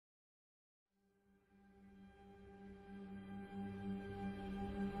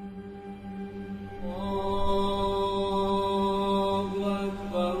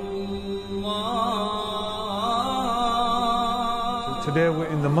Today we're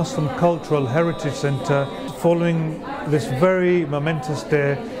in the Muslim Cultural Heritage Centre following this very momentous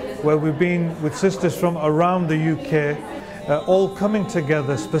day where we've been with sisters from around the UK all coming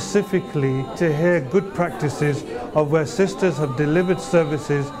together specifically to hear good practices of where sisters have delivered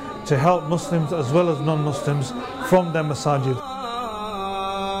services to help Muslims as well as non-Muslims from their masajid.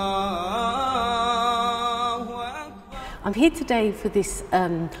 I'm here today for this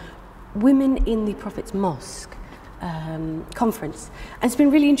Women in the Prophet's Mosque conference, and it's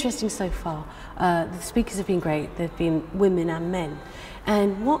been really interesting so far. The speakers have been great. There have been women and men,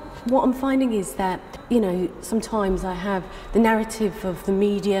 and what I'm finding is that, you know, sometimes I have the narrative of the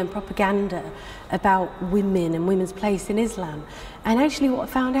media and propaganda about women and women's place in Islam, and actually what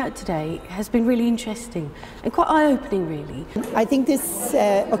I found out today has been really interesting and quite eye-opening, really. I think this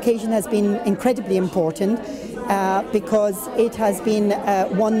occasion has been incredibly important because it has been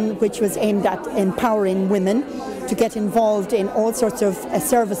one which was aimed at empowering women to get involved in all sorts of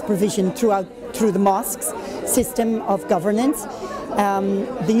service provision through the mosque's system of governance.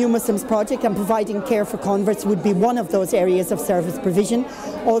 The New Muslims Project and providing care for converts would be one of those areas of service provision.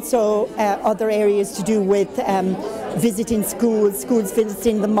 Also other areas to do with visiting schools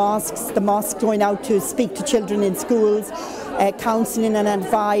visiting the mosques going out to speak to children in schools, counselling and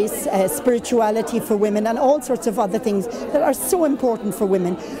advice, spirituality for women, and all sorts of other things that are so important for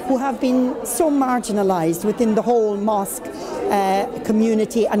women who have been so marginalised within the whole mosque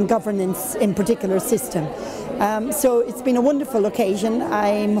community and governance in particular system. So it's been a wonderful occasion.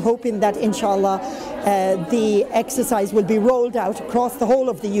 I'm hoping that inshallah the exercise will be rolled out across the whole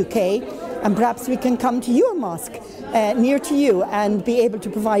of the UK, and perhaps we can come to your mosque near to you and be able to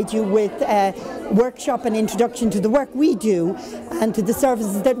provide you with a workshop and introduction to the work we do and to the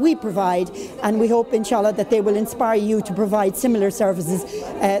services that we provide, and we hope inshallah that they will inspire you to provide similar services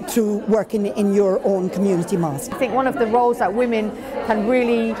through working in your own community mosque. I think one of the roles that women can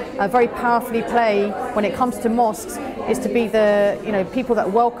really very powerfully play when it comes to mosques is to be the people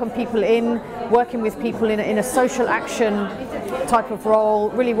that welcome people in, working with people in a social action type of role,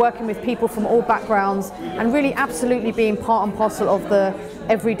 really working with people from all backgrounds, and really absolutely being part and parcel of the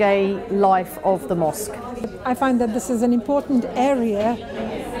everyday life of the mosque. I find that this is an important area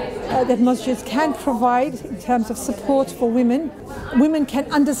that masjids can provide in terms of support for women. Women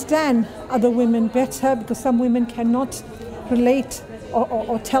can understand other women better because some women cannot relate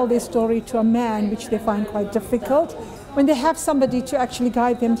or tell their story to a man, which they find quite difficult. When they have somebody to actually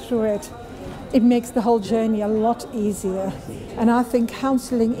guide them through it, it makes the whole journey a lot easier. And I think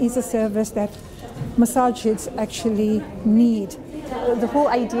counselling is a service that masajids actually need. The whole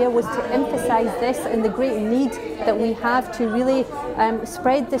idea was to emphasise this and the great need that we have to really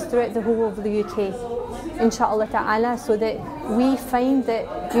spread this throughout the whole of the UK, inshaAllah ta'ala, so that we find that,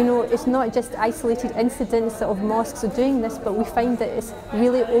 it's not just isolated incidents of mosques doing this, but we find that it's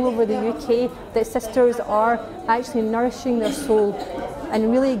really all over the UK that sisters are actually nourishing their soul and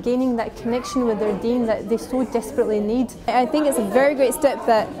really gaining that connection with their deen that they so desperately need. I think it's a very great step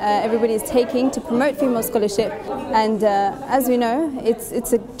that everybody is taking to promote female scholarship, and as we know,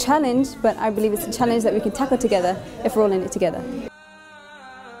 it's a challenge, but I believe it's a challenge that we can tackle together if we're all in it together.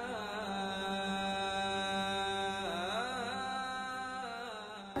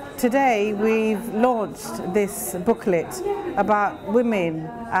 Today we've launched this booklet about women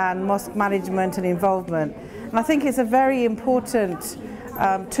and mosque management and involvement, and I think it's a very important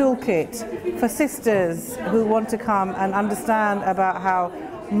toolkit for sisters who want to come and understand about how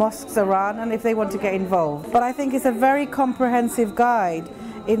mosques are run and if they want to get involved. But I think it's a very comprehensive guide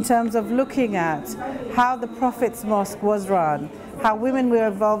in terms of looking at how the Prophet's mosque was run, how women were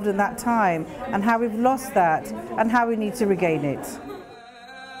involved in that time, and how we've lost that and how we need to regain it.